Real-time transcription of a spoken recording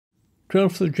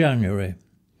12th of January.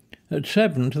 At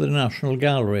 7 to the National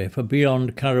Gallery for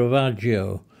Beyond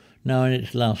Caravaggio, now in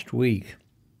its last week.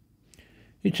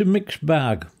 It's a mixed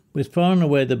bag, with far and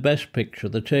away the best picture,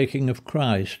 The Taking of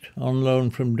Christ, on loan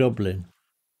from Dublin.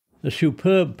 A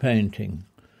superb painting,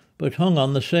 but hung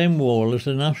on the same wall as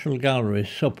the National Gallery's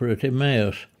Supper at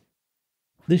Emmaus.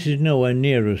 This is nowhere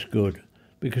near as good,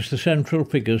 because the central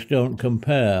figures don't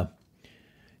compare.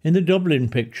 In the Dublin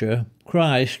picture,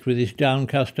 Christ, with his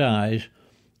downcast eyes,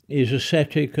 is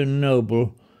ascetic and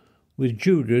noble, with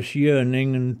Judas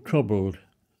yearning and troubled.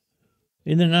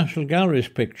 In the National Gallery's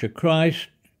picture, Christ,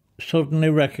 suddenly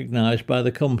recognised by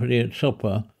the company at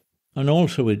supper, and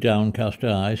also with downcast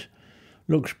eyes,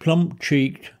 looks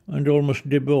plump-cheeked and almost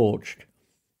debauched,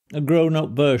 a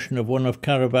grown-up version of one of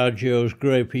Caravaggio's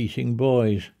grape-eating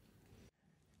boys.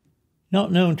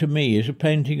 Not known to me is a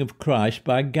painting of Christ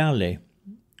by Galli,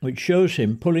 which shows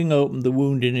him pulling open the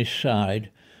wound in his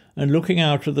side and looking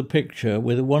out of the picture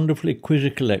with a wonderfully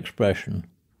quizzical expression,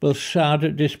 both sad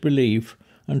at disbelief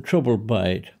and troubled by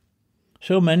it.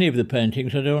 So many of the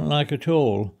paintings I don't like at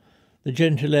all. The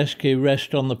Gentileschi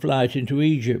rest on the flight into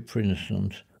Egypt, for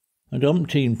instance, and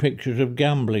umpteen pictures of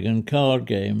gambling and card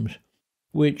games,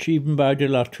 which, even by de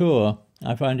la Tour,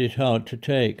 I find it hard to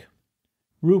take.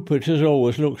 Rupert, as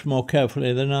always, looks more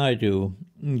carefully than I do,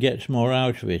 and gets more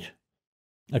out of it.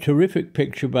 A terrific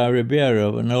picture by Ribeiro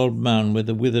of an old man with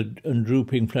the withered and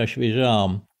drooping flesh of his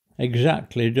arm,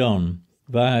 exactly done,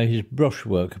 via his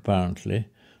brushwork apparently,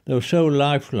 though so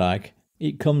lifelike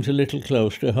it comes a little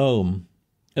close to home,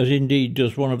 as indeed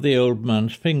does one of the old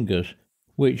man's fingers,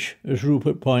 which, as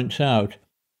Rupert points out,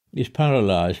 is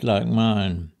paralysed like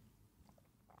mine.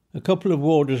 A couple of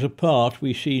warders apart,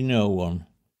 we see no one.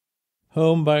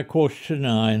 Home by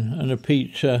 9:15 and a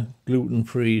pizza,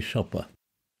 gluten-free supper.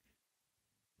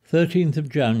 13th of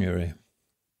January.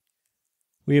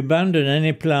 We abandon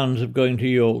any plans of going to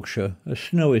Yorkshire, as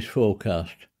snow is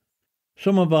forecast.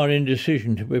 Some of our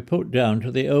indecision to be put down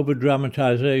to the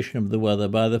over-dramatisation of the weather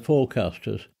by the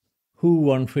forecasters, who,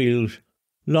 one feels,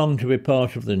 long to be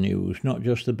part of the news, not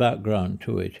just the background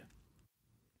to it.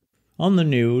 On the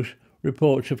news,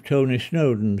 reports of Tony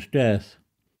Snowdon's death.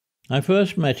 I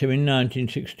first met him in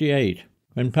 1968,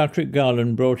 when Patrick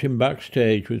Garland brought him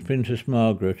backstage with Princess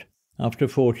Margaret after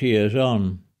 40 years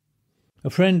on.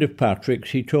 A friend of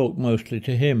Patrick's, he talked mostly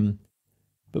to him,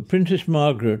 but Princess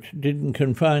Margaret didn't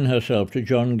confine herself to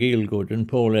John Gielgud and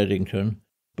Paul Eddington,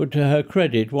 but to her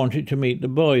credit wanted to meet the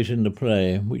boys in the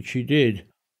play, which she did,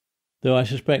 though I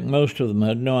suspect most of them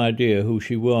had no idea who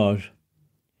she was.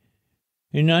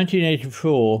 In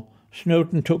 1984,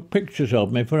 Snowdon took pictures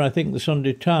of me for, I think, the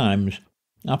Sunday Times,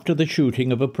 after the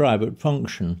shooting of a private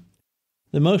function,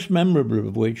 the most memorable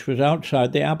of which was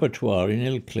outside the abattoir in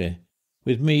Ilkley,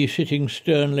 with me sitting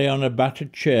sternly on a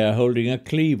battered chair holding a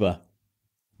cleaver.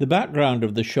 The background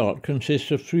of the shot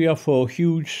consists of 3 or 4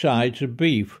 huge sides of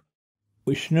beef,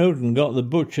 which Snowdon got the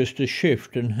butchers to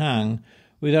shift and hang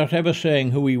without ever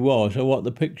saying who he was or what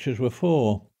the pictures were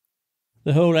for.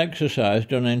 The whole exercise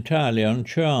done entirely on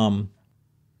charm.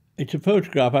 It's a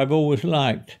photograph I've always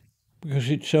liked, because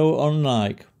it's so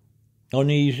unlike,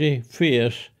 uneasy,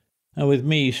 fierce, and with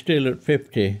me still at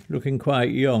 50, looking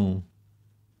quite young.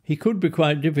 He could be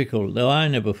quite difficult, though I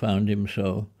never found him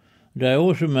so, and I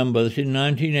always remember that in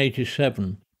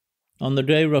 1987, on the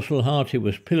day Russell Harty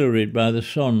was pilloried by the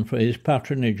Sun for his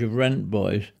patronage of rent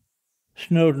boys,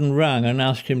 Snowdon rang and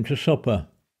asked him to supper,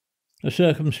 a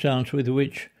circumstance with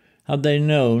which, had they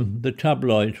known, the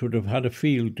tabloids would have had a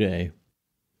field day.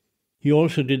 He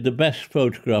also did the best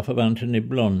photograph of Anthony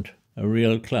Blunt, a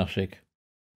real classic.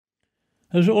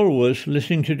 As always,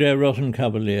 listening to Der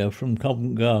Rosenkavalier from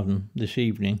Covent Garden this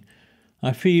evening,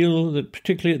 I feel that,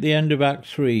 particularly at the end of Act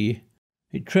 3,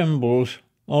 it trembles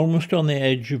almost on the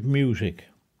edge of music.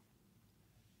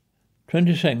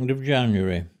 22nd of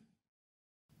January.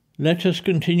 Let us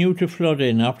continue to flood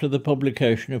in after the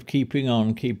publication of Keeping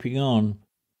On,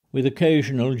 with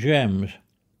occasional gems,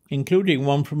 including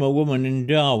one from a woman in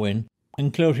Darwin,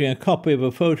 enclosing a copy of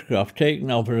a photograph taken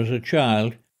of her as a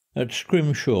child at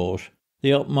Scrimshaw's, the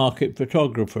upmarket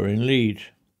photographer in Leeds.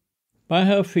 By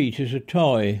her feet is a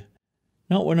toy,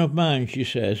 not one of mine, she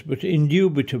says, but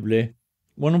indubitably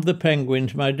one of the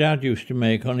penguins my dad used to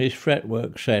make on his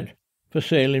fretwork set for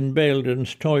sale in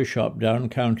Baildon's toy shop down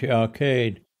County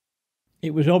Arcade.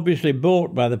 It was obviously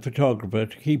bought by the photographer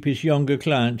to keep his younger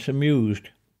clients amused.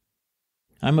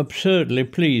 I'm absurdly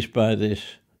pleased by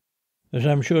this, as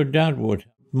I'm sure Dad would,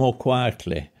 more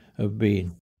quietly, have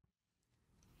been.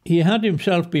 He had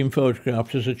himself been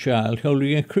photographed as a child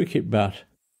holding a cricket bat,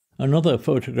 another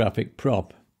photographic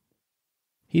prop.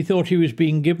 He thought he was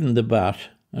being given the bat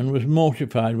and was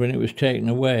mortified when it was taken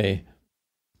away.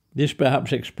 This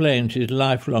perhaps explains his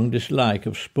lifelong dislike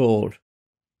of sport.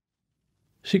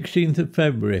 16th of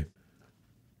February.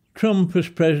 Trump as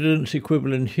president's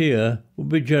equivalent here would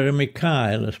be Jeremy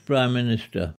Kyle as Prime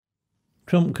Minister.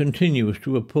 Trump continues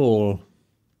to appall.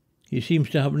 He seems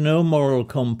to have no moral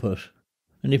compass,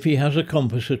 and if he has a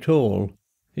compass at all,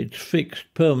 it's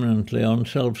fixed permanently on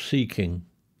self-seeking.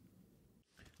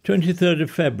 23rd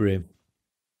of February.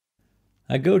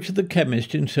 I go to the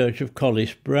chemist in search of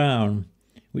Collis Brown,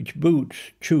 which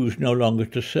Boots choose no longer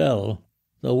to sell,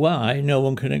 though why no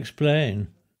one can explain.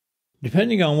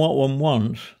 Depending on what one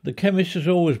wants, the chemist has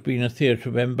always been a theatre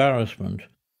of embarrassment,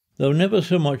 though never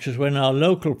so much as when our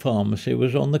local pharmacy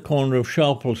was on the corner of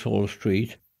Sharpleshall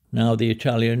Street, now the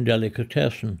Italian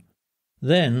delicatessen.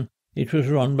 Then it was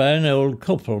run by an old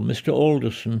couple, Mr.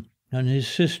 Alderson and his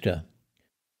sister.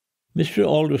 Mr.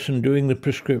 Alderson doing the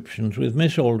prescriptions with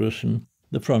Miss Alderson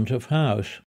the front of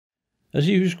house. As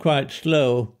he was quite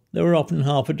slow, there were often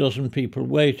half a dozen people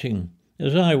waiting,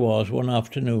 as I was one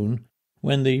afternoon,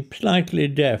 when the slightly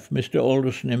deaf Mr.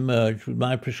 Alderson emerged with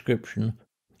my prescription,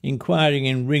 inquiring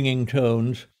in ringing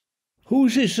tones,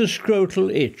 "Whose is the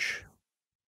scrotal itch?"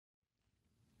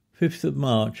 5th of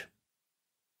March.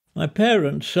 My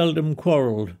parents seldom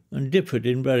quarrelled and differed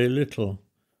in very little.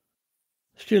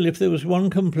 Still, if there was one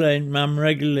complaint Mam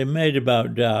regularly made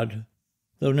about Dad,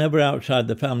 though never outside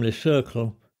the family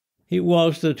circle, it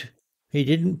was that he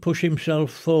didn't push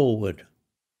himself forward.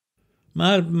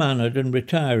 Mild-mannered and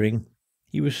retiring,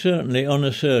 he was certainly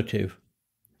unassertive,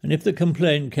 and if the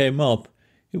complaint came up,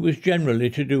 it was generally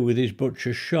to do with his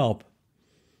butcher's shop.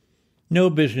 No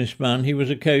businessman, he was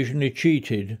occasionally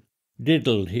cheated,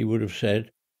 diddled, he would have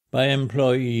said, by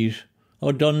employees,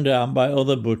 or done down by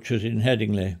other butchers in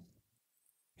Headingley.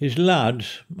 His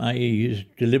lads, i.e. his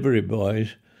delivery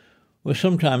boys, were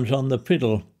sometimes on the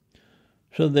fiddle,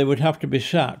 so they would have to be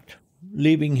sacked,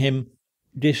 leaving him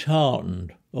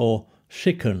disheartened or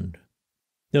sickened,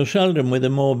 though seldom with a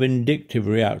more vindictive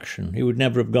reaction. He would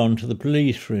never have gone to the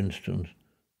police, for instance.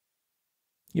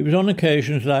 It was on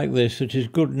occasions like this that his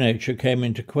good nature came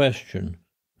into question,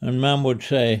 and Mam would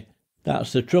say,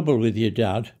 "That's the trouble with you,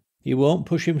 Dad. He won't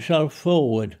push himself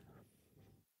forward."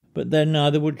 But then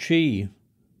neither would she.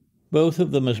 Both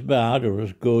of them as bad or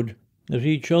as good as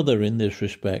each other in this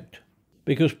respect,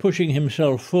 because pushing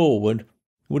himself forward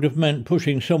would have meant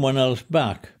pushing someone else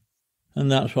back, and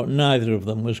that's what neither of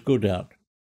them was good at.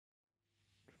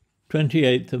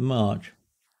 28th of March.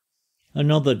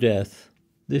 Another death,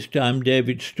 this time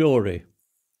David Storey,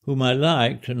 whom I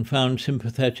liked and found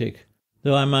sympathetic,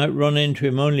 though I might run into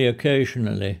him only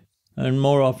occasionally, and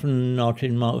more often than not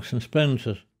in Marks and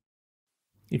Spencer's.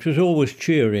 It was always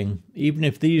cheering, even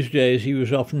if these days he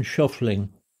was often shuffling,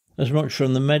 as much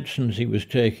from the medicines he was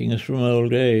taking as from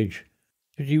old age.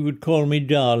 But he would call me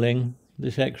darling,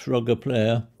 this ex-rugger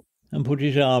player, and put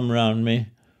his arm round me,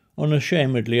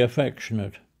 unashamedly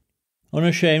affectionate,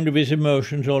 unashamed of his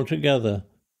emotions altogether,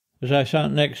 as I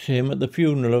sat next to him at the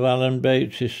funeral of Alan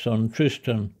Bates's son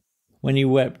Tristan, when he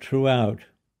wept throughout.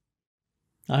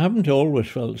 I haven't always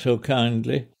felt so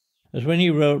kindly, as when he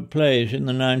wrote plays in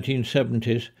the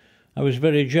 1970s, I was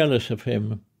very jealous of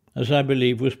him, as I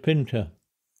believe was Pinter.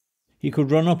 He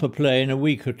could run up a play in a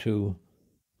week or two,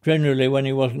 generally when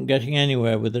he wasn't getting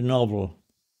anywhere with a novel,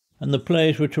 and the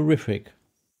plays were terrific,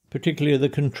 particularly The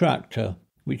Contractor,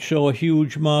 which saw a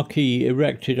huge marquee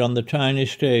erected on the tiny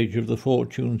stage of the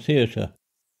Fortune Theatre.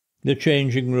 The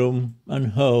Changing Room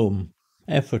and Home,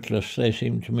 effortless they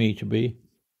seemed to me to be,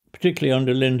 particularly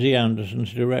under Lindsay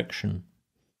Anderson's direction.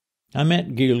 I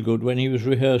met Gielgud when he was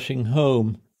rehearsing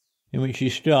Home, in which he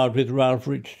starred with Ralph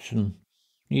Richardson.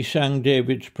 He sang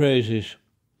David's praises.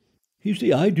 "He's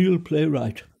the ideal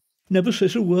playwright. Never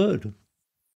says a word."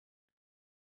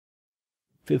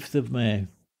 5th of May.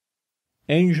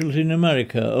 Angels in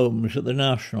America opens at the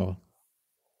National.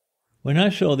 When I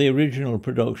saw the original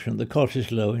production at the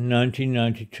Cottesloe in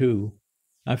 1992,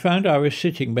 I found I was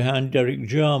sitting behind Derek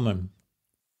Jarman.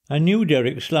 I knew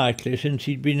Derek slightly since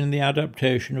he'd been in the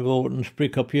adaptation of Orton's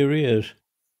Prick Up Your Ears,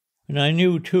 and I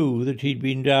knew too that he'd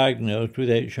been diagnosed with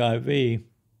HIV.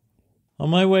 On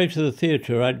my way to the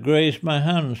theatre I'd grazed my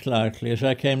hand slightly as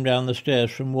I came down the stairs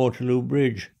from Waterloo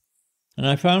Bridge, and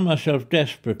I found myself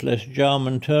desperate lest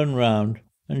Jarman turn round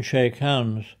and shake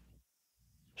hands.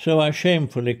 So I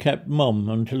shamefully kept mum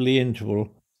until the interval,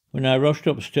 when I rushed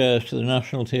upstairs to the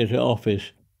National Theatre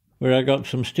office, where I got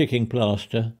some sticking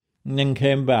plaster, and then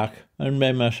came back and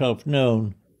made myself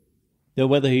known, though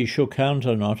whether he shook hands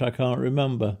or not I can't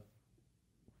remember.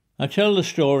 I tell the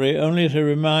story only as a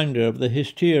reminder of the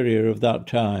hysteria of that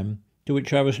time, to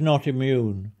which I was not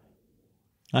immune.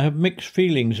 I have mixed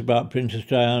feelings about Princess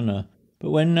Diana, but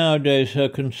when nowadays her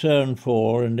concern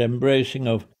for and embracing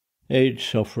of AIDS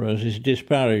sufferers is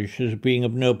disparaged as being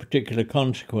of no particular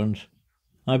consequence,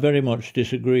 I very much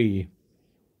disagree.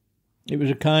 It was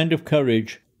a kind of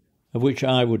courage of which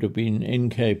I would have been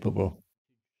incapable.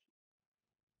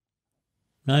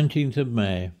 19th of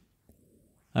May.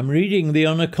 I'm reading The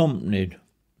Unaccompanied,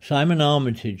 Simon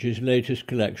Armitage's latest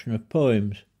collection of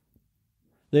poems.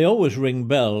 They always ring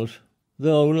bells,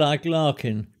 though, like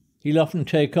Larkin, he'll often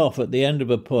take off at the end of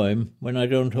a poem when I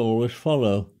don't always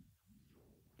follow.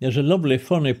 There's a lovely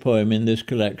funny poem in this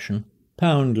collection,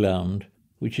 Poundland,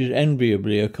 which is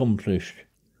enviably accomplished.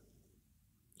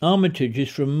 Armitage is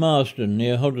from Marsden,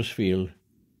 near Huddersfield,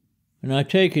 and I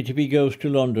take it if he goes to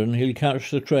London he'll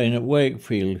catch the train at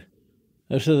Wakefield,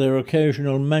 as there are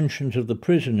occasional mentions of the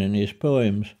prison in his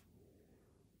poems.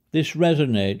 This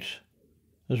resonates,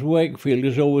 as Wakefield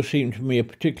has always seemed to me a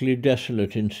particularly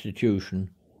desolate institution,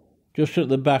 just at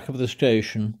the back of the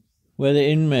station, where the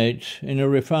inmates, in a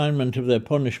refinement of their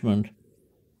punishment,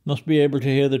 must be able to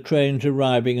hear the trains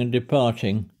arriving and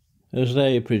departing, as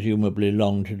they presumably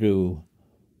long to do.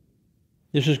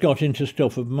 This has got into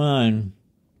stuff of mine.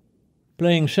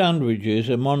 Playing Sandwiches,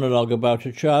 a monologue about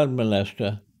a child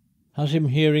molester, has him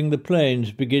hearing the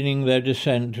planes beginning their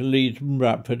descent to Leeds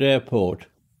Bradford Airport,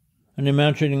 and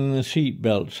imagining the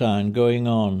seatbelt sign going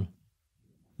on.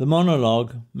 The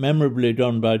monologue, memorably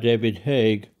done by David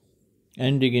Haig,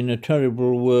 ending in a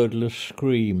terrible wordless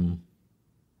scream.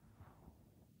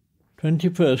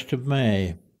 21st of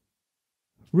May.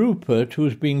 Rupert, who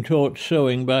is being taught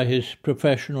sewing by his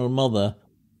professional mother,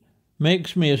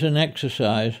 makes me as an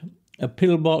exercise a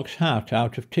pillbox hat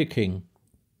out of ticking.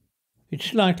 It's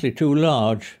slightly too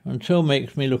large, and so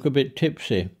makes me look a bit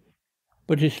tipsy,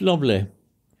 but it's lovely,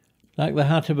 like the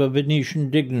hat of a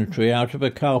Venetian dignitary out of a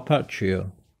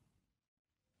Carpaccio.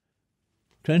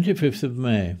 25th of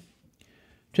May.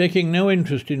 Taking no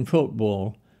interest in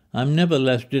football, I'm never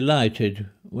less delighted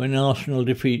when Arsenal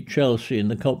defeat Chelsea in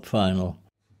the cup final.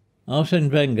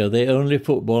 Arsene Wenger, the only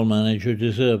football manager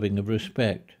deserving of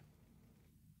respect.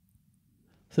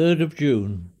 3rd of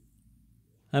June.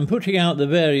 I'm putting out the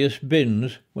various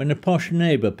bins when a posh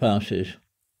neighbour passes.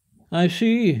 I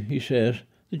see, he says,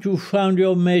 that you've found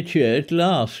your métier at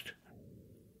last.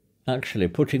 Actually,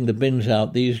 putting the bins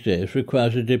out these days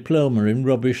requires a diploma in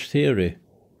rubbish theory.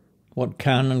 What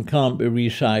can and can't be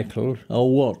recycled,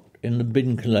 or what, in the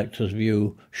bin collector's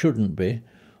view, shouldn't be,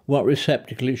 what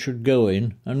receptacle it should go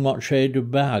in, and what shade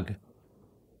of bag.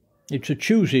 It's a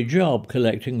choosy job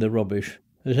collecting the rubbish,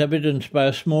 as evidenced by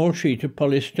a small sheet of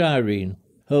polystyrene,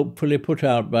 hopefully put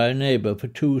out by a neighbour for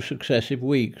 2 successive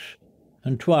weeks,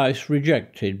 and twice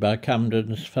rejected by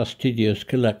Camden's fastidious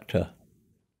collector.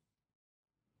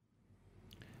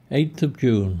 8th of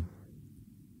June.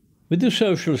 With the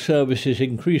social services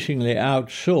increasingly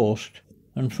outsourced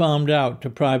and farmed out to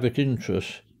private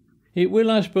interests, it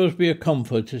will, I suppose, be a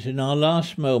comfort that in our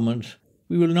last moments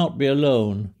we will not be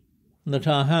alone, and that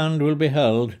our hand will be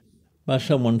held by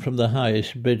someone from the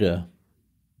highest bidder.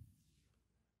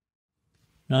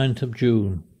 9th of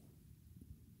June.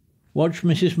 Watched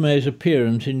Mrs. May's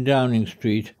appearance in Downing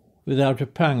Street without a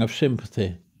pang of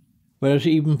sympathy, whereas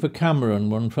even for Cameron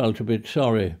one felt a bit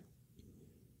sorry.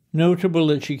 Notable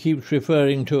that she keeps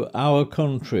referring to our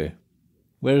country,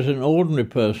 whereas an ordinary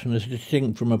person as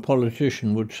distinct from a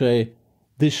politician would say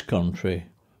this country.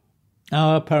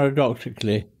 Our,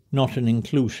 paradoxically, not an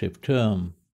inclusive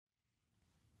term.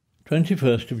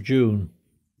 21st of June.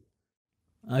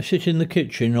 I sit in the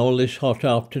kitchen all this hot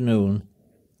afternoon,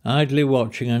 idly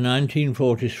watching a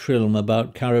 1940s film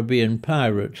about Caribbean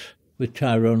pirates with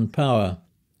Tyrone Power.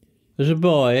 As a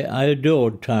boy, I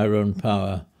adored Tyrone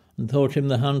Power and thought him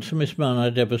the handsomest man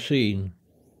I'd ever seen.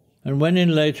 And when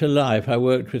in later life I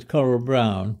worked with Coral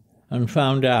Brown and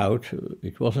found out,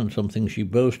 it wasn't something she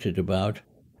boasted about,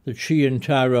 that she and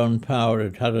Tyrone Power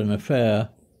had had an affair,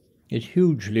 it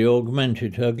hugely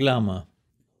augmented her glamour.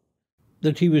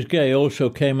 That he was gay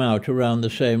also came out around the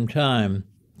same time,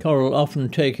 Coral often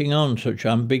taking on such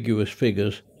ambiguous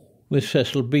figures, with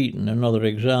Cecil Beaton another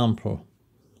example.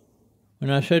 When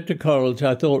I said to Coral that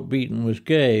I thought Beaton was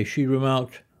gay, she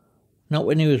remarked, "Not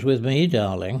when he was with me,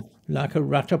 darling, like a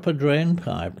rat up a drain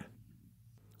pipe."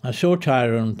 I saw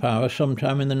Tyrone Power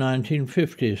sometime in the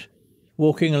 1950s,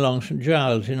 walking along St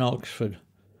Giles in Oxford.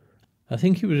 I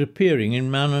think he was appearing in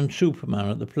Man and Superman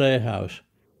at the Playhouse.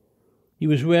 He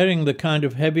was wearing the kind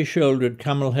of heavy-shouldered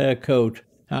camel-hair coat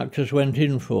actors went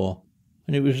in for,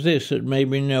 and it was this that made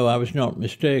me know I was not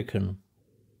mistaken.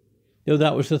 Though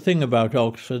that was the thing about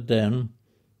Oxford then,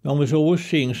 one was always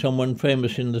seeing someone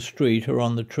famous in the street or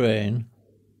on the train.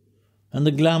 and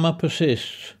the glamour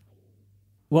persists.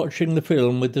 Watching the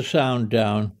film with the sound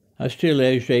down, I still,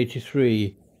 aged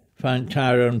 83, find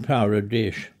Tyrone Power a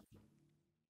dish.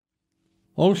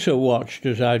 Also watched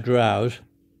as I drowse,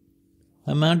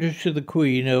 Her Majesty the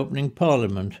Queen opening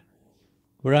Parliament,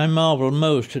 where I marvel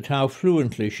most at how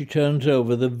fluently she turns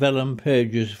over the vellum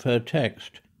pages of her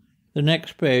text, the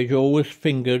next page always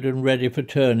fingered and ready for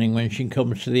turning when she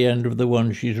comes to the end of the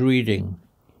one she's reading.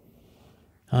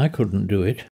 I couldn't do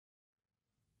it.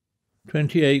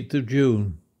 28th of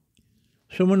June.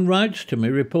 Someone writes to me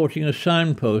reporting a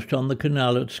signpost on the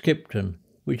canal at Skipton,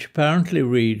 which apparently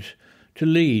reads, to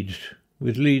Leeds,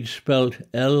 with Leeds spelt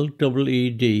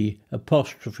L-E-E-D''S.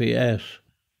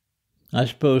 I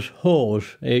suppose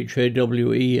Hawes,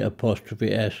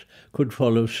 H-A-W-E''S, could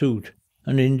follow suit,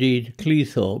 and indeed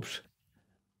Cleethorpes.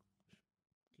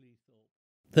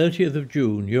 30th of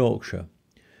June, Yorkshire.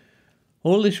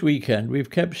 All this weekend we've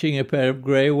kept seeing a pair of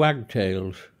grey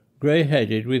wagtails,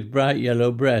 grey-headed with bright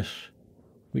yellow breasts,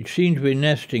 which seem to be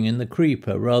nesting in the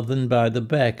creeper rather than by the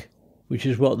beck, which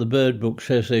is what the bird book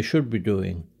says they should be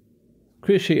doing.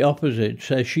 Chrissy opposite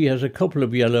says she has a couple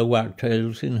of yellow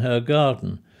wagtails in her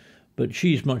garden, but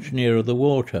she's much nearer the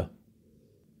water.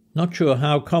 Not sure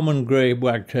how common grey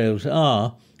wagtails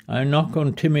are, I knock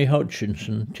on Timmy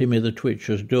Hutchinson, Timmy the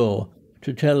Twitcher's door,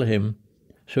 to tell him,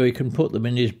 so he can put them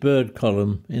in his bird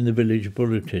column in the village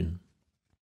bulletin.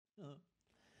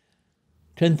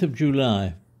 10th of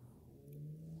July.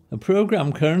 A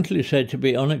programme currently said to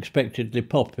be unexpectedly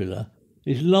popular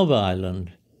is Love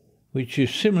Island, which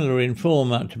is similar in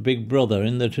format to Big Brother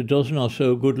in that a dozen or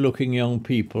so good-looking young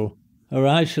people are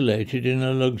isolated in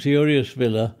a luxurious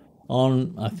villa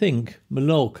on, I think,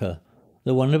 Mallorca,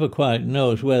 though one never quite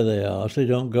knows where they are as they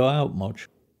don't go out much.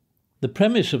 The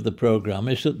premise of the programme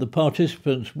is that the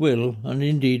participants will, and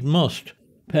indeed must,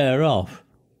 pair off,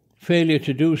 failure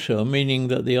to do so meaning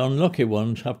that the unlucky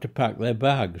ones have to pack their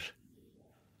bags.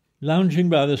 Lounging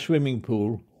by the swimming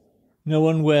pool, no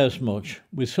one wears much,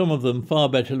 with some of them far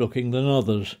better looking than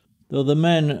others, though the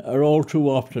men are all too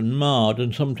often marred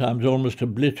and sometimes almost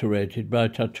obliterated by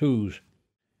tattoos.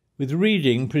 With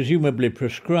reading presumably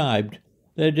prescribed,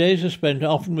 their days are spent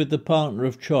often with the partner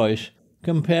of choice,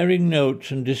 comparing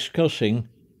notes and discussing,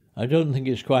 I don't think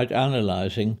it's quite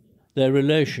analysing, their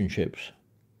relationships.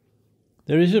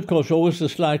 There is, of course, always the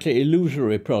slightly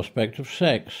illusory prospect of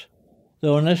sex,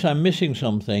 though unless I'm missing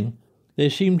something, they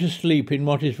seem to sleep in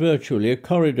what is virtually a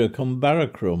corridor cum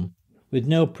barrack room, with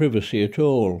no privacy at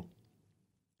all.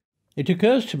 It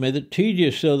occurs to me that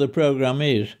tedious though the programme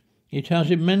is, it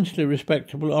has immensely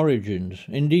respectable origins,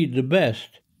 indeed the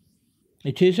best.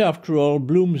 It is, after all,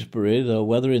 Bloomsbury, though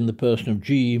whether in the person of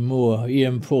G. E. Moore, E.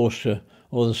 M. Forster,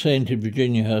 or the sainted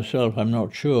Virginia herself, I'm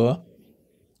not sure,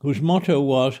 whose motto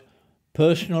was,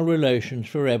 personal relations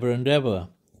forever and ever,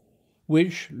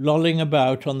 which, lolling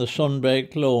about on the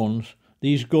sun-baked lawns,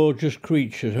 these gorgeous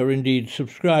creatures are indeed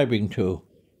subscribing to,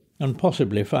 and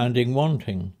possibly finding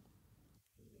wanting.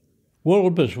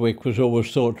 Walberswick was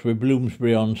always thought to be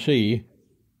Bloomsbury-on-Sea,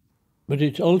 but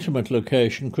its ultimate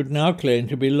location could now claim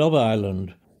to be Love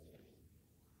Island,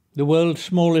 the world's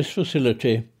smallest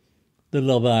facility, the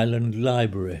Love Island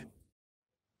Library.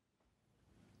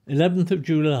 11th of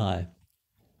July.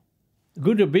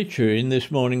 Good obituary in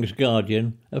this morning's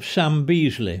Guardian of Sam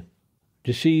Beasley,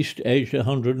 deceased aged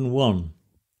 101.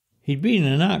 He'd been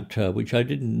an actor, which I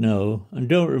didn't know, and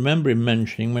don't remember him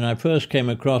mentioning when I first came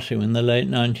across him in the late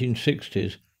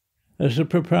 1960s, as the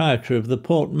proprietor of the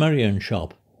Port Merion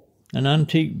shop, an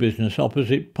antique business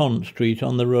opposite Pont Street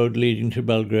on the road leading to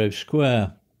Belgrave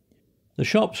Square. The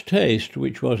shop's taste,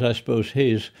 which was, I suppose,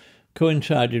 his,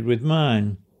 coincided with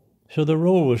mine, so there were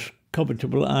always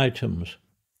covetable items.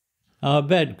 Our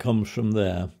bed comes from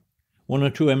there, one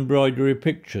or two embroidery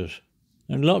pictures,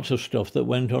 and lots of stuff that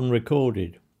went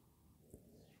unrecorded.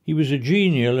 He was a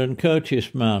genial and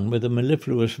courteous man with a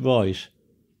mellifluous voice,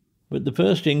 but the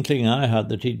first inkling I had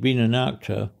that he'd been an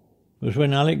actor was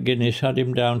when Alec Guinness had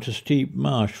him down to Steep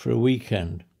Marsh for a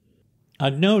weekend.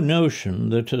 I'd no notion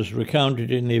that, as recounted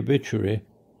in the obituary,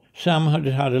 Sam had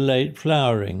had a late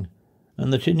flowering,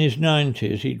 and that in his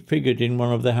 90s he'd figured in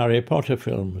one of the Harry Potter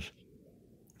films.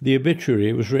 The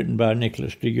obituary was written by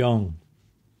Nicholas de Jong.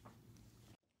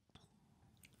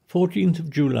 14th of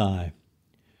July.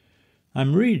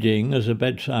 I'm reading, as a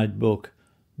bedside book,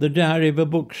 The Diary of a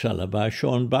Bookseller by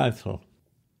Sean Bythell.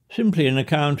 Simply an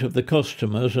account of the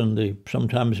customers and the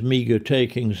sometimes meagre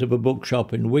takings of a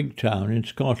bookshop in Wigtown in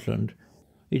Scotland.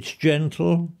 It's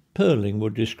gentle, Perling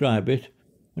would describe it,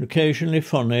 occasionally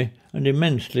funny and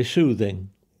immensely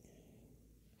soothing.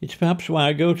 It's perhaps why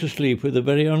I go to sleep with a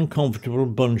very uncomfortable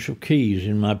bunch of keys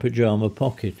in my pyjama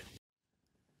pocket.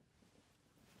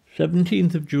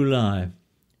 17th of July.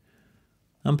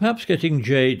 I'm perhaps getting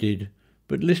jaded,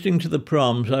 but listening to the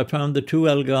proms I found the two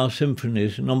Elgar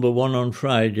symphonies, number 1 on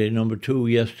Friday, number 2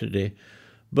 yesterday,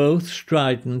 both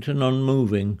strident and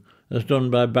unmoving, as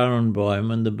done by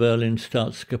Barenboim and the Berlin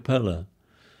Staatskapelle.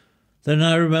 Then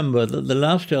I remember that the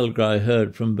last Elgar I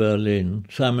heard from Berlin,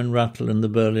 Simon Rattle and the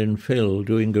Berlin Phil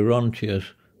doing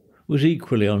Gerontius, was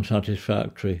equally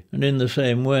unsatisfactory, and in the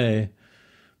same way.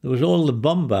 There was all the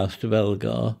bombast of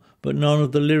Elgar, but none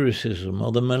of the lyricism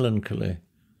or the melancholy.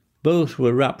 Both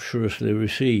were rapturously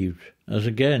received, as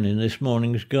again in this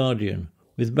morning's Guardian,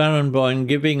 with Barenboim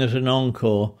giving as an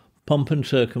encore Pomp and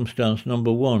Circumstance No.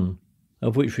 1,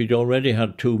 of which we'd already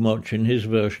had too much in his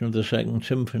version of the Second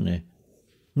Symphony.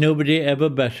 Nobody ever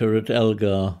better at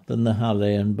Elgar than the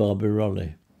Halle and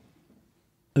Barbirolli.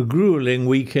 A gruelling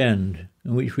weekend,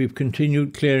 in which we've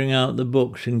continued clearing out the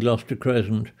books in Gloucester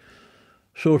Crescent,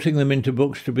 sorting them into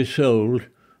books to be sold,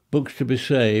 books to be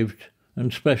saved,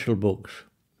 and special books.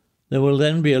 There will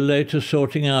then be a later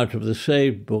sorting out of the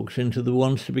saved books into the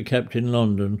ones to be kept in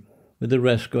London, with the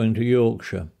rest going to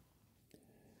Yorkshire.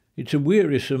 It's a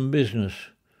wearisome business,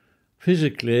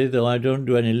 physically, though I don't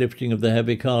do any lifting of the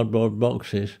heavy cardboard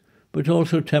boxes, but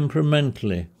also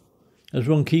temperamentally, as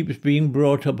one keeps being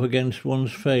brought up against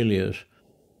one's failures.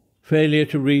 Failure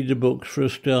to read the books for a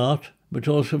start, but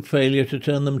also failure to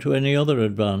turn them to any other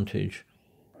advantage.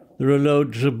 There are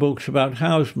loads of books about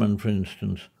Houseman, for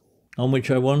instance, on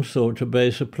which I once thought to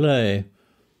base a play,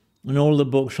 and all the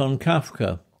books on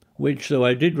Kafka, which, though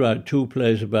I did write 2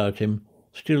 plays about him,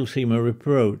 still seem a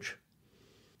reproach.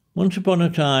 Once upon a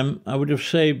time I would have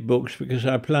saved books because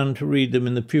I planned to read them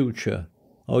in the future,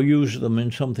 or use them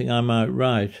in something I might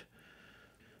write.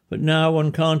 But now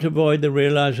one can't avoid the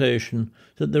realization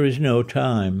that there is no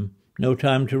time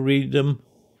to read them,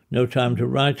 no time to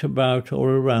write about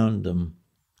or around them.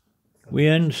 We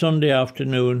end Sunday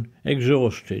afternoon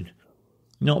exhausted,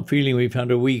 not feeling we've had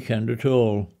a weekend at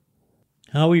all.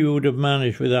 How we would have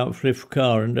managed without Fliff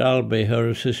Carr and Albie, her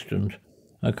assistant,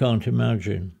 I can't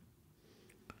imagine.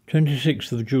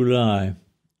 26th of July.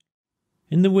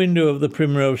 In the window of the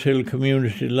Primrose Hill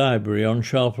Community Library on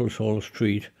Sharpleshall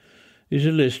Street is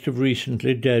a list of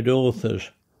recently dead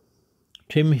authors.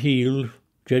 Tim Heald,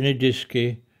 Jenny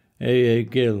Diskey, A.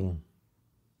 Gill.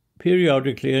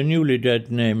 Periodically a newly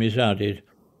dead name is added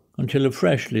until a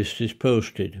fresh list is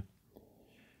posted.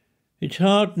 It's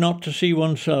hard not to see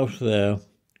oneself there,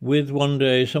 with one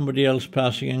day somebody else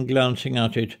passing and glancing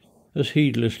at it as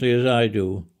heedlessly as I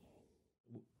do.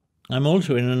 I'm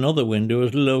also in another window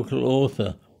as a local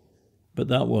author, but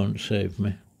that won't save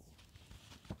me.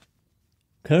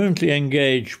 Currently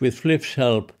engaged with Fliff's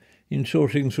help in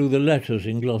sorting through the letters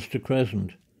in Gloucester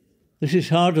Crescent. This is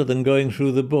harder than going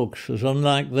through the books, as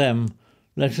unlike them,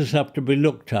 letters have to be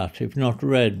looked at, if not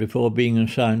read, before being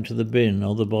assigned to the bin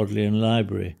or the Bodleian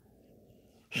Library.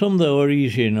 Some, though, are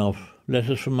easy enough,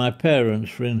 letters from my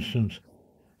parents, for instance,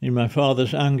 in my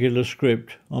father's angular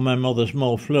script or my mother's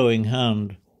more flowing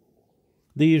hand.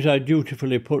 These I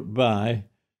dutifully put by,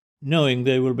 knowing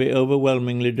they will be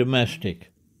overwhelmingly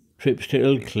domestic, trips to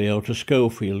Ilkley or to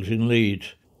Schofield's in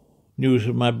Leeds, news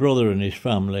of my brother and his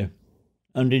family,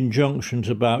 and injunctions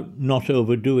about not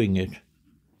overdoing it.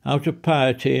 Out of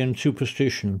piety and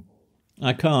superstition,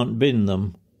 I can't bin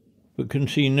them, but can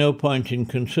see no point in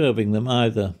conserving them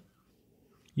either.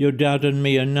 Your dad and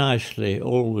me are nicely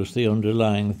always the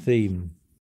underlying theme.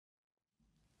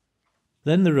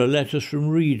 Then there are letters from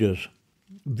readers,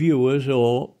 viewers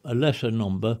or, a lesser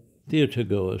number,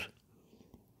 theatre-goers.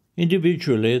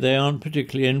 Individually they aren't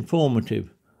particularly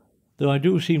informative, though I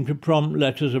do seem to prompt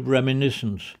letters of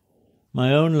reminiscence.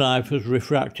 My own life has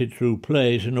refracted through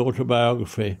plays and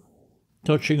autobiography,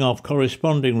 touching off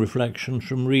corresponding reflections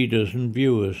from readers and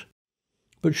viewers.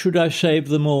 But should I save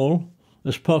them all,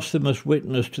 as posthumous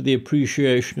witness to the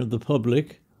appreciation of the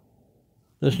public?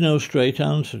 There's no straight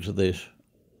answer to this,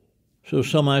 so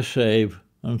some I save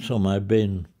and some I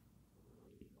bin.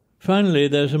 Finally,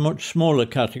 there's a much smaller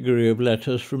category of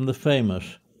letters from the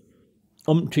famous.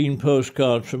 Umpteen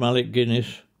postcards from Alec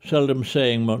Guinness, seldom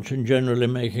saying much and generally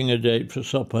making a date for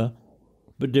supper,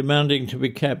 but demanding to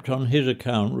be kept on his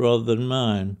account rather than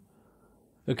mine.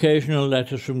 Occasional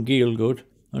letters from Gielgud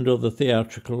and other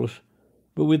theatricals,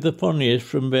 but with the funniest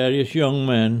from various young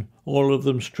men, all of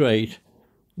them straight,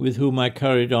 with whom I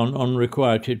carried on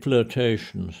unrequited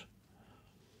flirtations.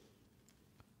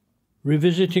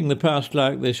 Revisiting the past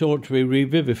like this ought to be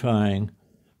revivifying,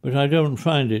 but I don't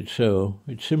find it so.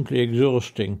 It's simply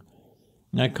exhausting.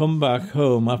 I come back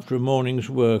home after a morning's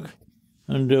work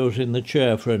and doze in the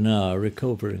chair for an hour,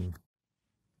 recovering.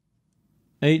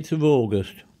 8th of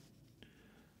August.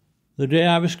 The day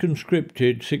I was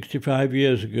conscripted 65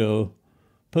 years ago,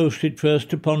 posted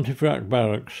first to Pontefract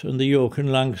Barracks and the York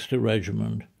and Lancaster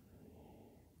Regiment.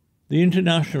 The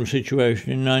international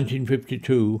situation in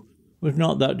 1952 was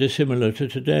not that dissimilar to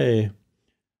today.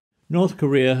 North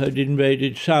Korea had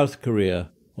invaded South Korea,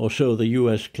 or so the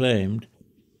US claimed,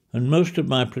 and most of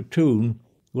my platoon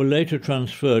were later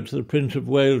transferred to the Prince of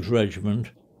Wales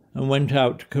Regiment and went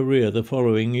out to Korea the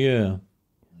following year.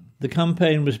 The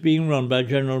campaign was being run by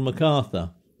General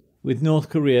MacArthur, with North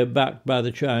Korea backed by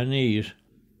the Chinese.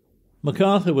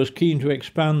 MacArthur was keen to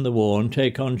expand the war and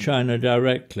take on China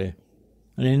directly,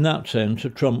 and in that sense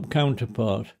a Trump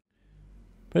counterpart.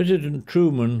 President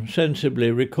Truman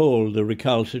sensibly recalled the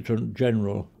recalcitrant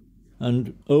general,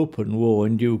 and open war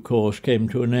in due course came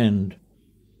to an end.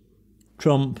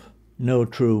 Trump, no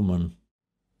Truman.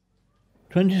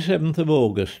 27th of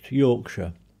August,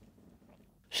 Yorkshire.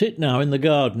 Sit now in the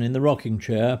garden in the rocking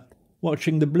chair,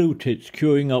 watching the blue tits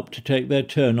queuing up to take their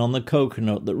turn on the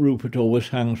coconut that Rupert always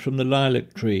hangs from the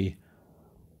lilac tree.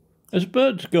 As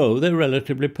birds go, they're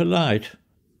relatively polite,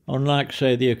 unlike,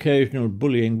 say, the occasional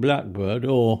bullying blackbird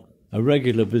or, a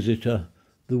regular visitor,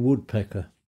 the woodpecker.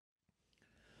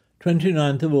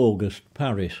 29th of August,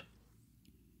 Paris.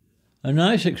 A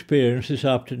nice experience this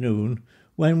afternoon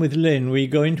when with Lynn we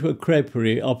go into a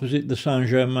crêperie opposite the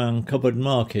Saint-Germain covered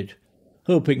market,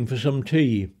 hoping for some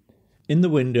tea. In the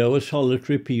window a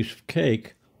solitary piece of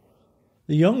cake.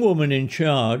 The young woman in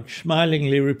charge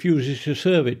smilingly refuses to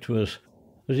serve it to us,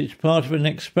 as it's part of an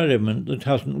experiment that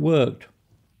hasn't worked.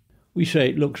 We say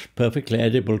it looks perfectly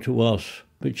edible to us,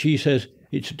 but she says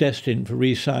it's destined for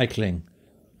recycling.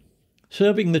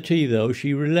 Serving the tea, though,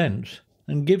 she relents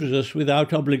and gives us,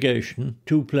 without obligation,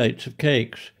 2 plates of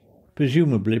cakes,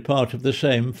 presumably part of the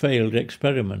same failed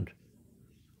experiment.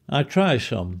 I try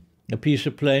some, a piece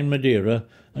of plain Madeira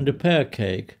and a pear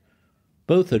cake.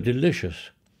 Both are delicious.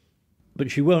 But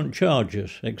she won't charge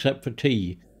us, except for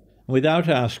tea, and without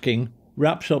asking,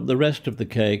 wraps up the rest of the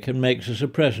cake and makes us a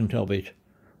present of it.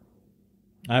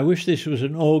 I wish this was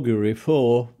an augury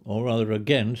for, or rather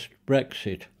against,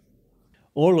 Brexit.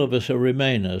 All of us are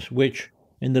Remainers, which,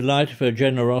 in the light of her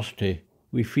generosity,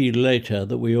 we feel later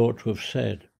that we ought to have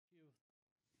said.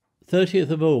 30th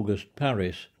of August,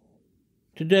 Paris.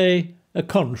 Today, a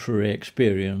contrary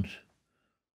experience.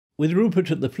 With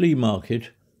Rupert at the flea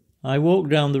market, I walk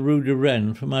down the Rue de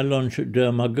Rennes for my lunch at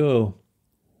Dermagot.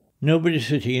 Nobody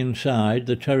sitting inside,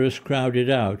 the terrace crowded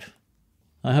out.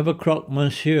 I have a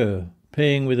croque-monsieur,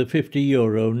 paying with a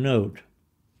 €50 note.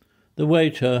 The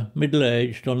waiter,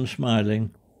 middle-aged,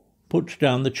 unsmiling, puts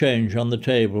down the change on the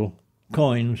table,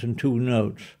 coins and 2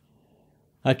 notes.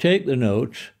 I take the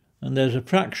notes, and there's a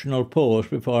fractional pause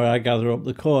before I gather up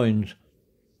the coins,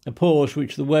 a pause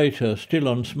which the waiter, still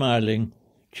unsmiling,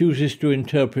 chooses to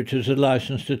interpret as a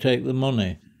licence to take the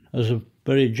money, as a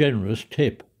very generous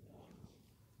tip.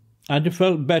 I'd have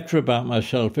felt better about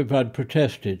myself if I'd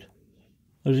protested.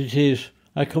 As it is,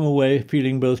 I come away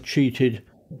feeling both cheated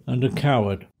and a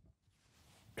coward.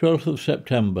 12th of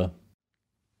September.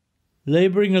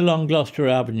 Labouring along Gloucester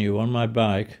Avenue on my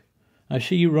bike, I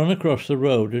see you run across the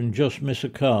road and just miss a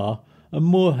car, a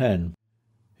moorhen.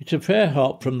 It's a fair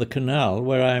hop from the canal,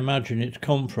 where I imagine it's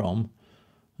come from,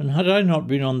 and had I not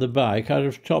been on the bike, I'd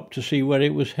have stopped to see where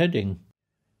it was heading.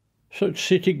 Such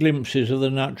city glimpses of the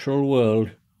natural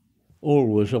world,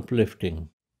 always uplifting.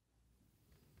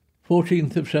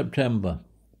 14th of September.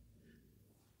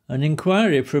 An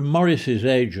inquiry from Morris's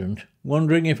agent,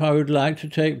 wondering if I would like to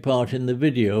take part in the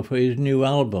video for his new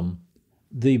album.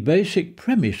 The basic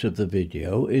premise of the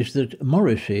video is that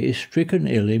Morrissey is stricken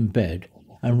ill in bed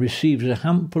and receives a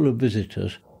handful of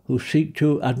visitors who seek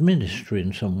to administer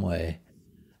in some way.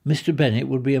 Mr. Bennett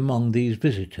would be among these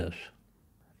visitors.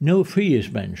 No fee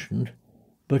is mentioned,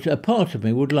 but a part of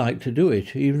me would like to do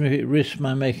it, even if it risks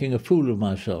my making a fool of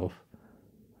myself.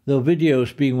 Though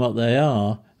videos being what they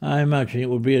are, I imagine it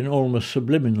would be an almost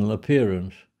subliminal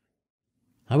appearance.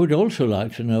 I would also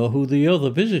like to know who the other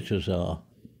visitors are.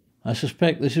 I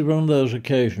suspect this is one of those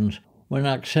occasions when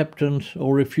acceptance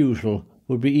or refusal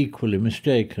would be equally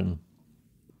mistaken.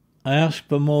 I ask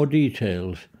for more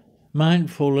details,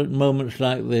 mindful at moments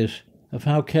like this of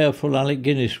how careful Alec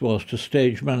Guinness was to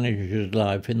stage manager's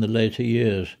life in the later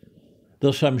years,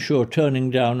 thus I'm sure turning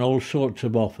down all sorts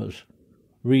of offers,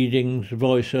 readings,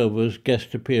 voiceovers,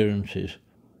 guest appearances,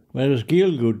 whereas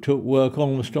Gielgud took work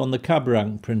almost on the cab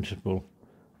rank principle,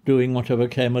 doing whatever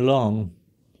came along.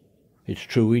 It's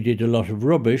true he did a lot of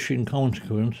rubbish in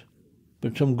consequence,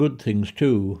 but some good things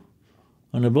too,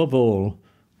 and above all,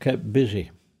 kept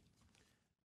busy.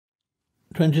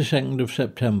 22nd of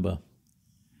September.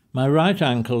 My right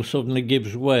ankle suddenly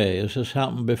gives way, as has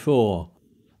happened before,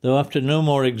 though after no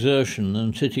more exertion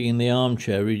than sitting in the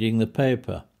armchair reading the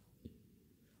paper.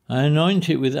 I anoint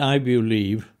it with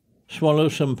Ibuleave, swallow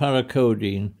some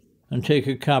paracodeine, and take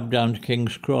a cab down to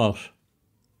King's Cross.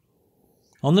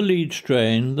 On the lead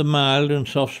train, the mild and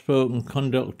soft-spoken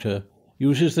conductor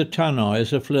uses the tannoy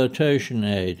as a flirtation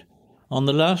aid, on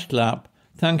the last lap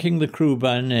thanking the crew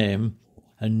by name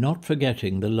and not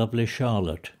forgetting the lovely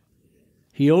Charlotte.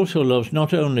 He also loves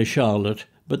not only Charlotte,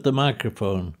 but the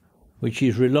microphone, which he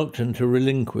is reluctant to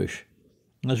relinquish,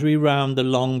 as we round the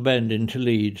long bend into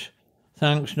Leeds,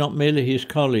 thanks not merely his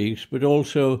colleagues, but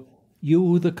also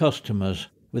you, the customers,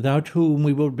 without whom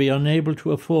we would be unable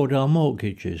to afford our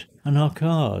mortgages and our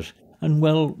cars, and,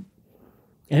 well,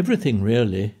 everything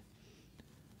really.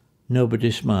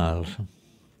 Nobody smiles.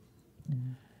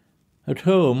 At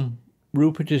home,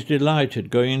 Rupert is delighted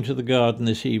going into the garden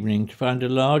this evening to find a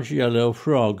large yellow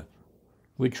frog,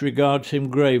 which regards him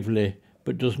gravely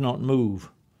but does not move.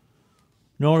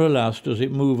 Nor, alas, does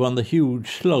it move on the huge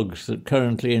slugs that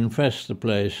currently infest the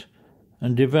place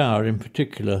and devour, in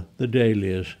particular, the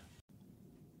dahlias.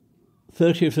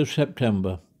 30th of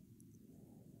September.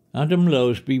 Adam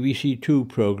Lowe's BBC Two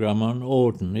programme on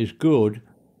Auden is good,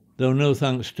 though no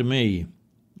thanks to me.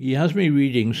 He has me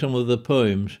reading some of the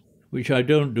poems, which I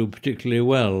don't do particularly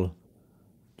well.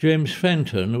 James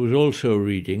Fenton, who is also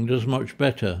reading, does much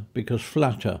better, because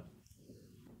flatter.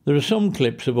 There are some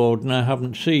clips of Auden I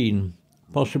haven't seen,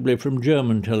 possibly from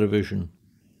German television,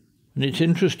 and it's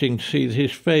interesting to see that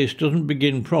his face doesn't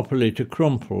begin properly to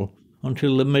crumple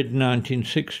until the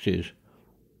mid-1960s.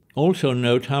 Also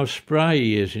note how spry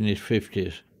he is in his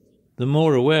 50s. The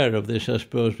more aware of this, I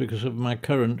suppose, because of my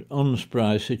current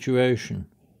unspry situation.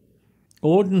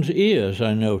 Auden's ears,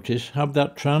 I notice, have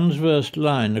that transverse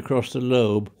line across the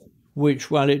lobe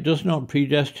which, while it does not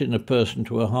predestine a person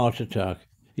to a heart attack,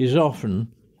 is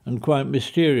often, and quite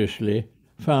mysteriously,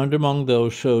 found among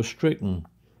those so stricken.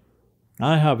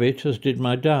 I have it, as did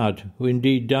my dad, who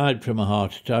indeed died from a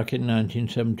heart attack in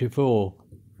 1974.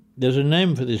 There's a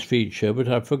name for this feature, but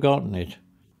I've forgotten it.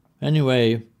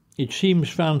 Anyway, it seems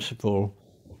fanciful,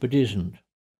 but isn't.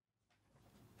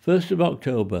 1st of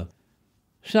October.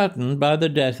 Saddened by the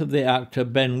death of the actor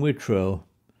Ben Whitrow.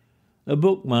 A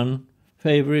bookman,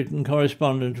 favourite and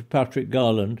correspondent of Patrick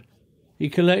Garland, he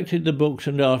collected the books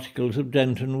and articles of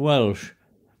Denton Welsh,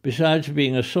 besides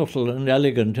being a subtle and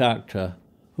elegant actor,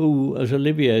 who, as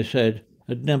Olivier said,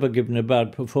 had never given a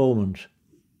bad performance.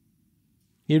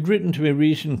 He had written to me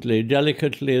recently,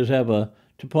 delicately as ever,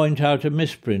 to point out a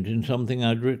misprint in something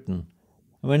I'd written,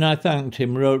 and when I thanked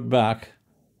him, wrote back,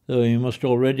 though he must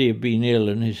already have been ill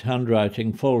and his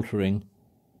handwriting faltering,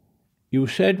 "You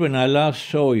said when I last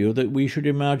saw you that we should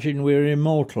imagine we're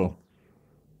immortal.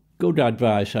 Good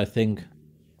advice, I think,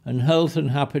 and health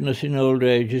and happiness in old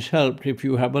age is helped if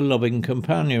you have a loving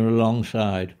companion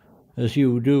alongside, as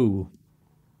you do."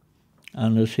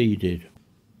 And as he did.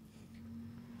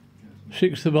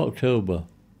 6th of October.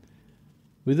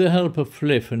 With the help of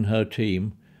Fliff and her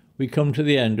team, we come to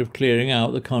the end of clearing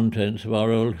out the contents of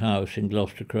our old house in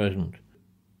Gloucester Crescent.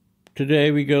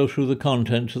 Today we go through the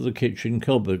contents of the kitchen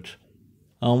cupboards,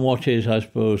 on what is, I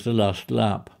suppose, the last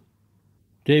lap.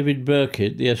 David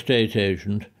Burkitt, the estate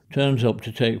agent, turns up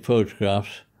to take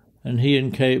photographs, and he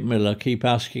and Kate Miller keep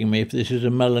asking me if this is a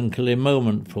melancholy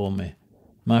moment for me,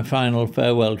 my final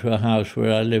farewell to a house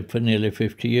where I lived for nearly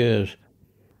 50 years.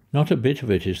 Not a bit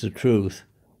of it is the truth,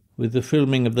 with the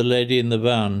filming of The Lady in the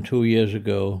Van 2 years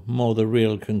ago more the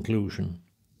real conclusion.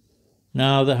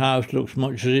 Now the house looks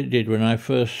much as it did when I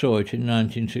first saw it in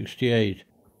 1968,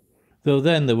 though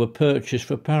then there were perches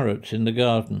for parrots in the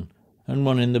garden and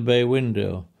one in the bay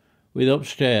window, with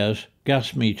upstairs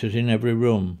gas meters in every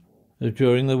room, as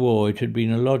during the war it had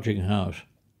been a lodging house.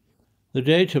 The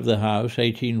date of the house,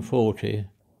 1840,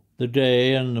 the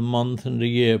day and the month and the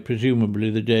year, presumably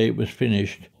the day it was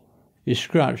finished, is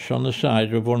scratched on the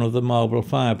side of one of the marble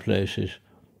fireplaces,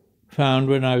 found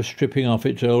when I was stripping off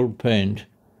its old paint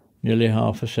nearly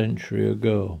half a century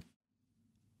ago.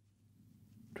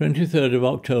 23rd of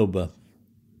October.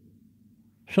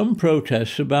 Some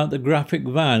protests about the graphic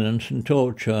violence and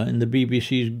torture in the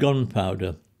BBC's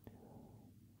Gunpowder.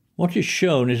 What is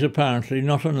shown is apparently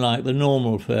not unlike the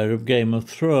normal fare of Game of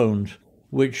Thrones,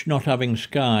 which, not having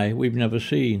Sky, we've never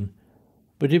seen.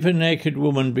 But if a naked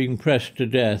woman being pressed to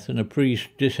death and a priest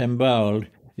disemboweled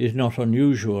is not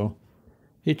unusual,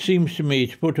 it seems to me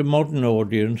to put a modern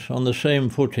audience on the same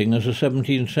footing as a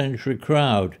 17th century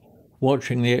crowd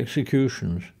watching the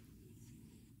executions.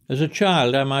 As a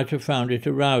child I might have found it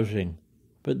arousing,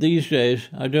 but these days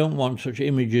I don't want such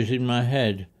images in my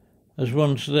head, as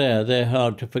once there, they're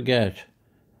hard to forget.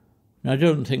 And I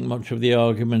don't think much of the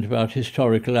argument about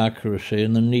historical accuracy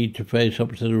and the need to face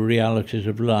up to the realities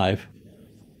of life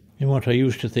in what I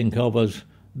used to think of as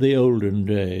the olden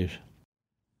days.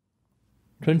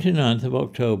 29th of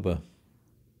October.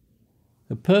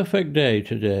 A perfect day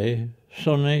today,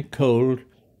 sunny, cold,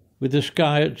 with the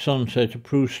sky at sunset a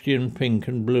Proustian pink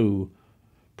and blue.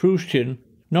 Proustian,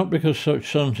 not because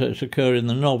such sunsets occur in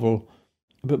the novel,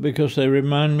 but because they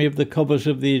remind me of the covers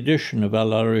of the edition of À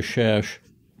la Recherche,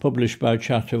 published by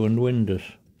Chatto and Windus.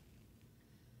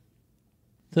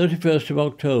 31st of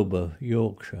October,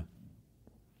 Yorkshire.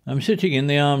 I'm sitting in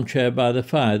the armchair by the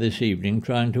fire this evening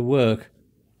trying to work,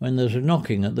 when there's a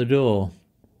knocking at the door.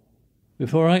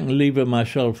 Before I can lever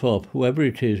myself up, whoever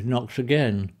it is knocks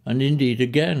again, and indeed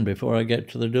again before I get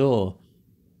to the door.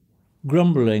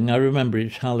 Grumbling, I remember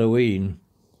it's Halloween,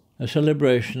 a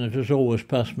celebration that has always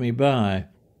passed me by.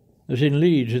 As in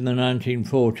Leeds in the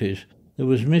 1940s, there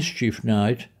was Mischief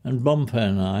Night and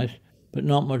Bonfire Night, but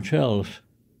not much else.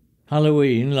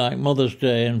 Halloween, like Mother's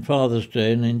Day and Father's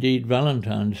Day and indeed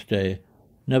Valentine's Day,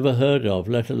 never heard of,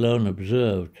 let alone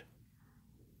observed.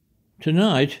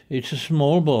 Tonight it's a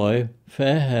small boy,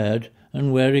 fair-haired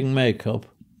and wearing makeup,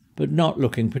 but not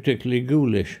looking particularly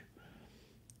ghoulish.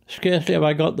 Scarcely have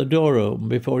I got the door open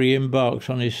before he embarks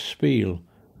on his spiel,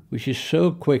 which is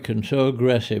so quick and so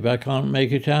aggressive I can't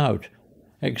make it out,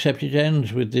 except it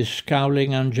ends with this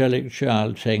scowling angelic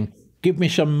child saying, "Give me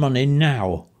some money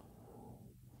now."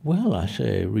 Well, I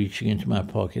say, reaching into my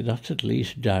pocket, that's at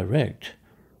least direct.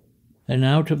 Then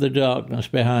out of the darkness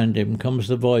behind him comes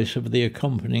the voice of the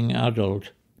accompanying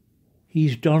adult.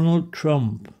 He's Donald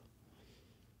Trump.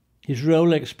 His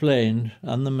role explained,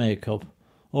 and the makeup.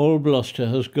 All bluster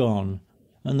has gone,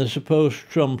 and the supposed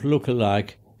Trump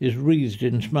look-alike is wreathed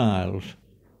in smiles.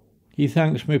 He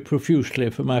thanks me profusely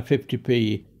for my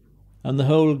 50p, and the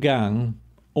whole gang,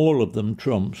 all of them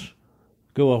Trumps,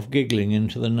 go off giggling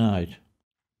into the night.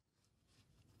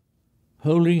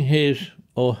 Holding his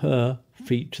or her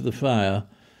feet to the fire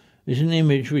is an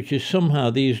image which is somehow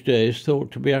these days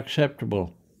thought to be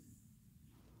acceptable.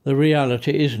 The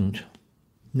reality isn't,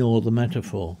 nor the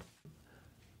metaphor.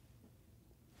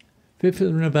 5th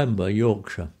of November,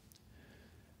 Yorkshire.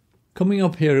 Coming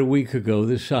up here a week ago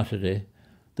this Saturday,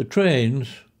 the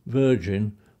trains,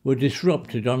 Virgin, were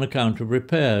disrupted on account of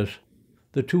repairs,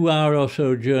 the 2-hour or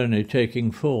so journey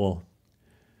taking 4.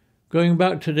 Going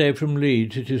back today from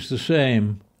Leeds it is the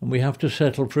same, and we have to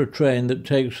settle for a train that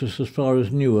takes us as far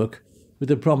as Newark with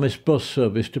a promised bus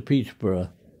service to Peterborough,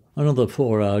 another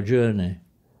 4-hour journey.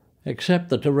 Except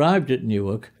that arrived at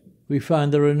Newark, we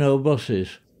find there are no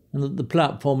buses, and that the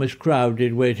platform is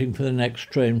crowded waiting for the next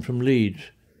train from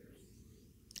Leeds.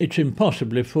 It's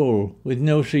impossibly full, with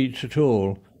no seats at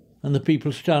all, and the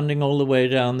people standing all the way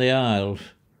down the aisles.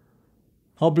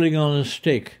 Hobbling on a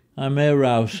stick, I may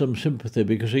arouse some sympathy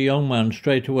because a young man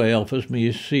straight away offers me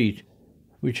his seat,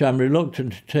 which I'm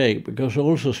reluctant to take because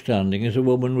also standing is a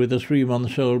woman with a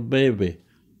 3-month-old baby.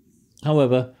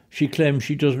 However, she claims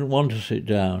she doesn't want to sit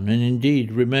down, and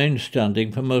indeed remains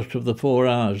standing for most of the 4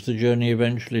 hours the journey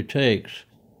eventually takes,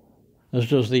 as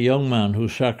does the young man who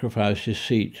sacrificed his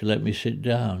seat to let me sit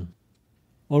down.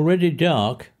 Already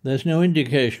dark, there's no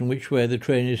indication which way the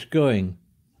train is going,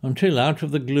 until out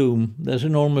of the gloom there's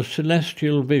an almost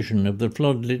celestial vision of the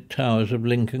floodlit towers of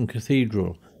Lincoln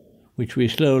Cathedral, which we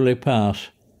slowly pass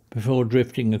before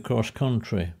drifting across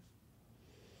country.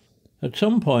 At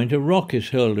some point a rock is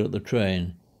hurled at the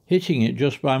train, hitting it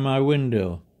just by my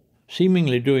window,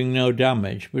 seemingly doing no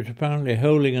damage, but apparently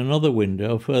holing another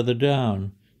window further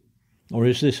down. Or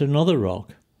is this another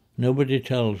rock? Nobody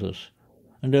tells us,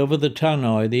 and over the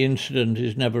tannoy the incident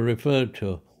is never referred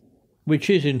to, which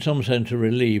is in some sense a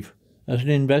relief, as an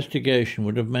investigation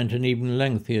would have meant an even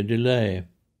lengthier delay.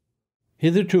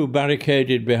 Hitherto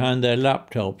barricaded behind their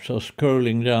laptops or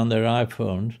scrolling down their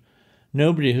iPhones,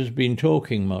 nobody has been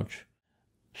talking much.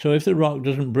 So if the rock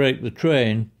doesn't break the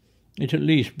train, it at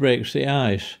least breaks the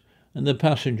ice, and the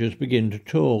passengers begin to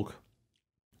talk.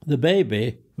 The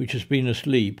baby, which has been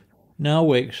asleep, now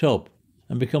wakes up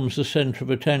and becomes the centre of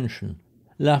attention,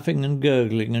 laughing and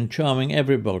gurgling and charming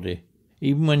everybody,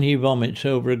 even when he vomits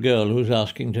over a girl who's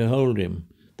asking to hold him,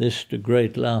 this to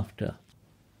great laughter.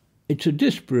 It's a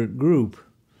disparate group.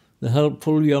 The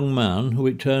helpful young man, who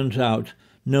it turns out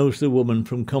knows the woman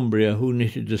from Cumbria who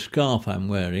knitted the scarf I'm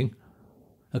wearing,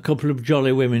 a couple of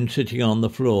jolly women sitting on the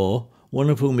floor, one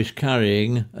of whom is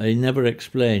carrying a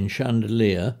never-explained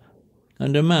chandelier,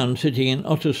 and a man sitting in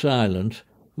utter silence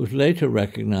who's later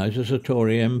recognised as a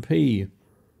Tory MP.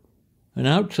 And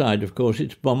outside, of course,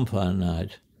 it's bonfire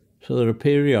night, so there are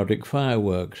periodic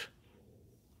fireworks.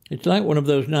 It's like one of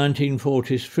those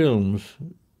 1940s films,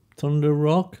 Thunder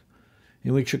Rock,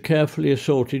 in which a carefully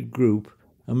assorted group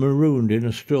are marooned in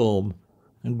a storm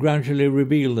and gradually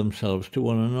reveal themselves to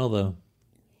one another.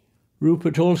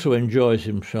 Rupert also enjoys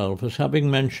himself, as having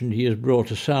mentioned he has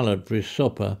brought a salad for his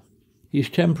supper, he's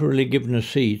temporarily given a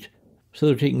seat so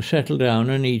that he can settle down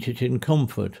and eat it in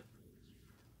comfort.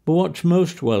 But what's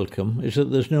most welcome is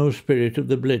that there's no spirit of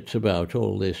the Blitz about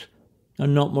all this,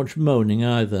 and not much moaning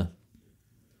either.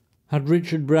 Had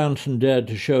Richard Branson dared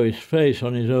to show his face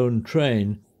on his own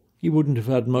train, he wouldn't have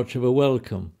had much of a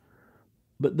welcome.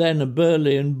 But then a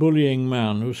burly and bullying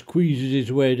man who squeezes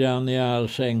his way down the aisle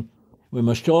saying, "We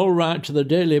must all write to the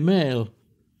Daily Mail,"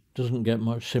 doesn't get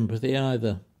much sympathy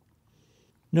either.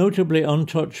 Notably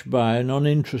untouched by and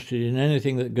uninterested in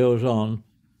anything that goes on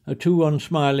are two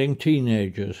unsmiling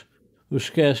teenagers who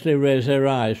scarcely raise their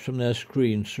eyes from their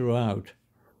screens throughout.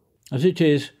 As it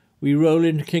is, we roll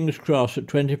into King's Cross at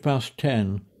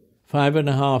 10:20,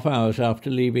 5.5 hours after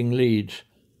leaving Leeds,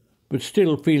 but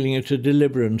still feeling it a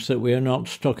deliverance that we are not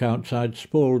stuck outside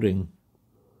Spalding.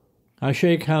 I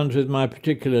shake hands with my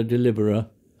particular deliverer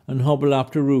and hobble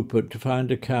after Rupert to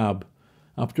find a cab,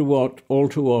 after what, all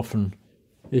too often,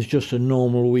 is just a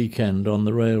normal weekend on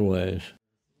the railways.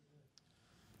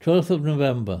 12th of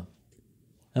November.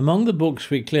 Among the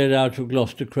books we cleared out of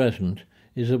Gloucester Crescent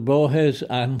is a Borges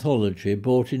anthology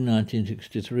bought in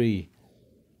 1963.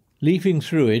 Leafing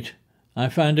through it, I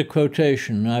find a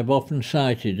quotation I've often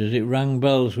cited as it rang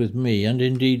bells with me and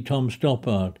indeed Tom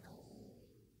Stoppard.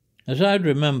 As I'd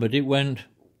remembered, it went,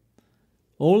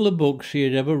 "All the books he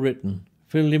had ever written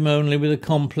filled him only with a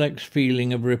complex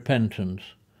feeling of repentance."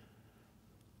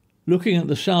 Looking at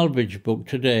the salvage book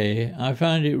today, I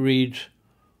find it reads,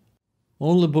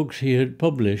 "All the books he had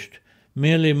published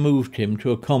merely moved him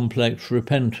to a complex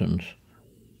repentance."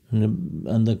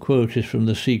 And the quote is from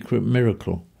The Secret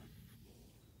Miracle.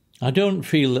 I don't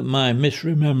feel that my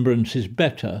misremembrance is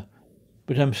better,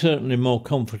 but I'm certainly more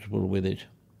comfortable with it.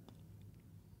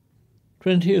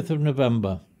 20th of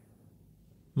November.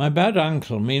 My bad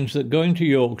ankle means that going to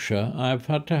Yorkshire I've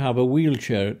had to have a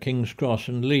wheelchair at King's Cross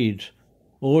and Leeds,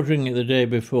 ordering it the day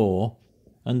before,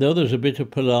 and though there's a bit of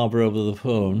palaver over the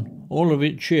phone, all of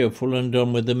it cheerful and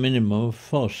done with the minimum of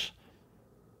fuss.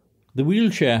 The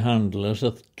wheelchair handlers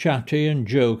are chatty and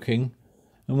joking,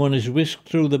 and one is whisked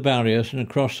through the barriers and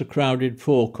across the crowded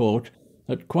forecourt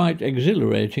at quite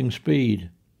exhilarating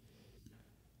speed.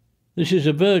 This is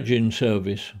a Virgin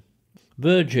service.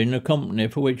 Virgin, a company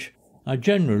for which I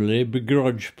generally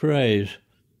begrudge praise,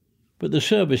 but the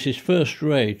service is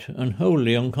first-rate and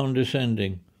wholly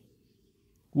uncondescending.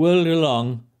 Whirled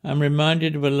along, I'm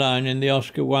reminded of a line in the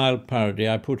Oscar Wilde parody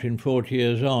I put in 40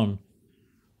 Years On,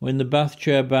 when the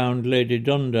bath-chair-bound Lady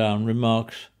Dundown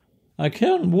remarks, "I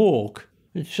can walk,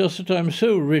 it's just that I'm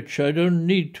so rich I don't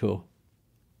need to."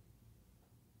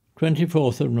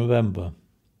 24th of November.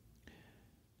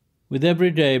 With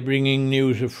every day bringing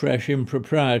news of fresh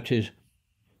improprieties,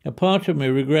 a part of me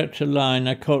regrets a line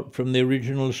I cut from the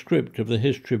original script of the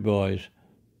History Boys.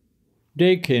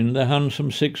 Dakin, the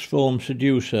handsome sixth-form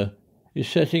seducer, is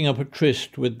setting up a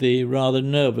tryst with the rather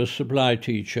nervous supply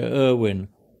teacher, Irwin,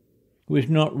 who is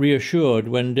not reassured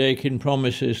when Dakin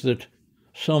promises that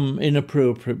some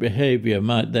inappropriate behaviour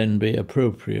might then be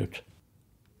appropriate.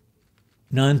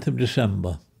 9th of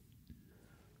December.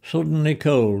 Suddenly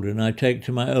cold, and I take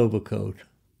to my overcoat.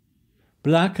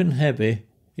 Black and heavy,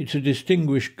 it's a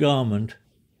distinguished garment,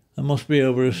 and must be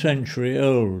over a century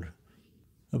old.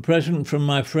 A present from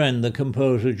my friend, the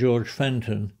composer George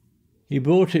Fenton. He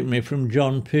bought it me from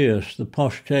John Pierce, the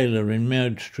posh tailor in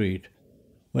Maud Street,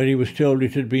 where he was told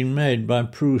it had been made by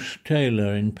Prusse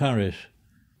Tailor in Paris.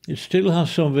 It still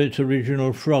has some of its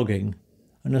original frogging,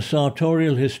 and a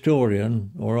sartorial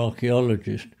historian, or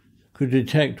archaeologist, could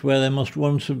detect where there must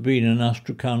once have been an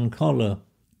astrakhan collar.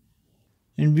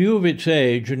 In view of its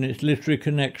age and its literary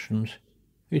connections,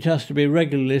 it has to be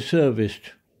regularly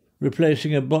serviced,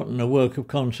 replacing a button a work of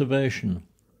conservation.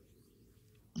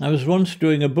 I was once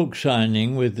doing a book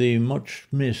signing with the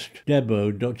much-missed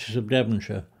Debo, Duchess of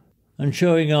Devonshire, and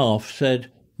showing off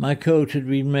said my coat had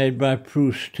been made by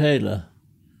Prusse Tailor.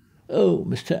 "Oh,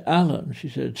 Mr. Allen," she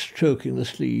said, stroking the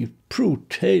sleeve, "Prue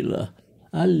Tailor,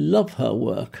 I love her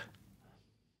work."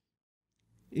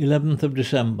 11th of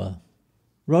December.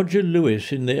 Roger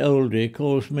Lewis in the Oldie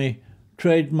calls me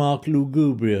trademark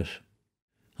lugubrious.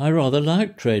 I rather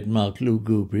like trademark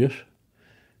lugubrious.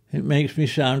 It makes me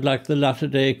sound like the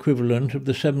latter-day equivalent of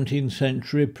the 17th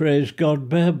century Praise God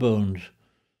Barebones.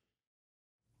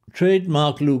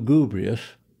 Trademark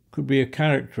lugubrious could be a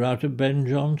character out of Ben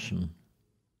Jonson.